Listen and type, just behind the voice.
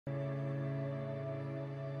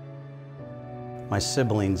My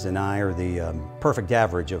siblings and I are the perfect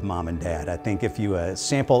average of mom and dad. I think if you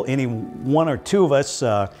sample any one or two of us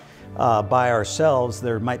by ourselves,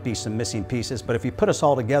 there might be some missing pieces, but if you put us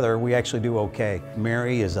all together, we actually do okay.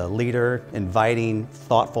 Mary is a leader, inviting,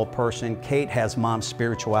 thoughtful person. Kate has mom's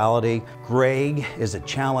spirituality. Greg is a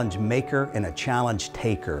challenge maker and a challenge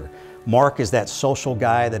taker. Mark is that social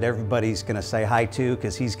guy that everybody's gonna say hi to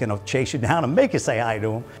because he's gonna chase you down and make you say hi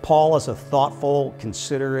to him. Paul is a thoughtful,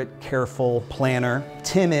 considerate, careful planner.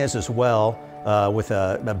 Tim is as well, with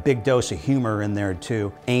a big dose of humor in there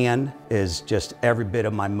too. Anne is just every bit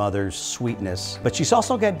of my mother's sweetness, but she's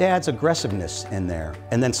also got dad's aggressiveness in there.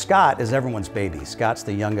 And then Scott is everyone's baby. Scott's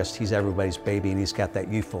the youngest, he's everybody's baby, and he's got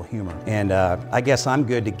that youthful humor. And I guess I'm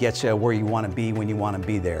good to get you where you wanna be when you wanna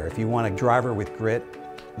be there. If you want a driver with grit,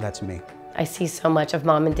 that's me. I see so much of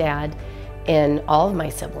mom and dad in all of my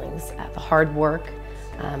siblings, the hard work,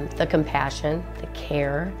 the compassion, the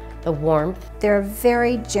care, the warmth. They're a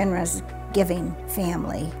very generous, giving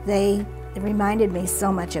family. They reminded me so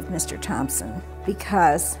much of Mr. Thompson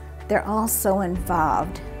because they're all so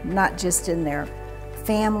involved, not just in their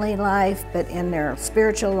family life, but in their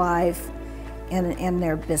spiritual life and in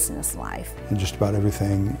their business life. And just about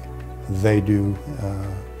everything they do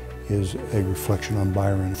is a reflection on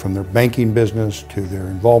Byron, from their banking business to their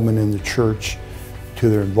involvement in the church to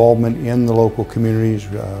their involvement in the local communities,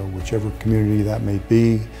 whichever community that may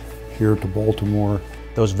be, here to Baltimore.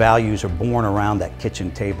 Those values are born around that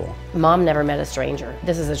kitchen table. Mom never met a stranger.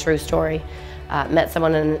 This is a true story. Met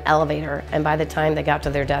someone in an elevator, and by the time they got to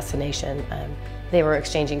their destination, they were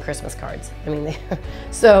exchanging Christmas cards. I mean,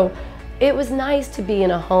 so it was nice to be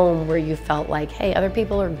in a home where you felt like, hey, other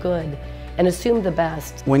people are good, and assume the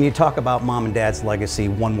best. When you talk about mom and dad's legacy,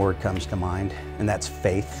 one word comes to mind, and that's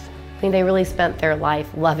faith. I mean, they really spent their life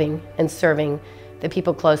loving and serving the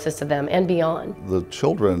people closest to them and beyond. The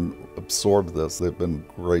children absorbed this. They've been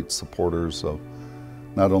great supporters of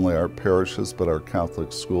not only our parishes, but our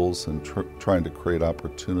Catholic schools, and trying to create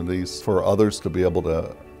opportunities for others to be able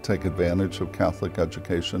to take advantage of Catholic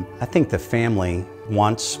education. I think the family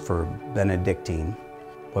wants for Benedictine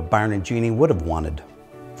what Byron and Jeannie would have wanted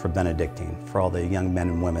for Benedictine, for all the young men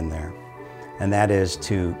and women there. And that is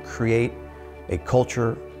to create a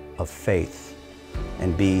culture of faith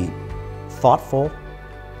and be thoughtful,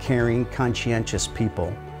 caring, conscientious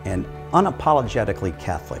people, and unapologetically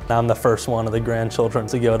Catholic. I'm the first one of the grandchildren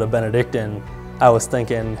to go to Benedictine. I was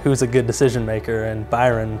thinking, who's a good decision maker? And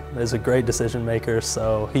Byron is a great decision maker,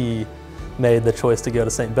 so he made the choice to go to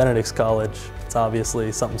St. Benedict's College. It's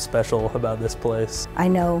obviously something special about this place. I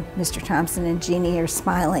know Mr. Thompson and Jeannie are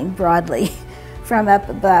smiling broadly from up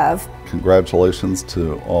above. Congratulations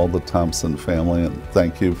to all the Thompson family, and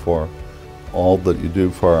thank you for all that you do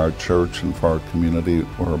for our church and for our community.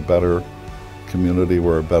 We're a better community,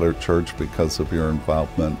 we're a better church because of your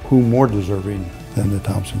involvement. Who more deserving than the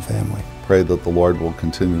Thompson family? Pray that the Lord will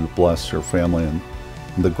continue to bless your family, and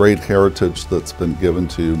the great heritage that's been given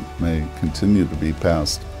to you may continue to be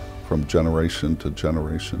passed from generation to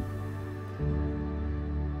generation.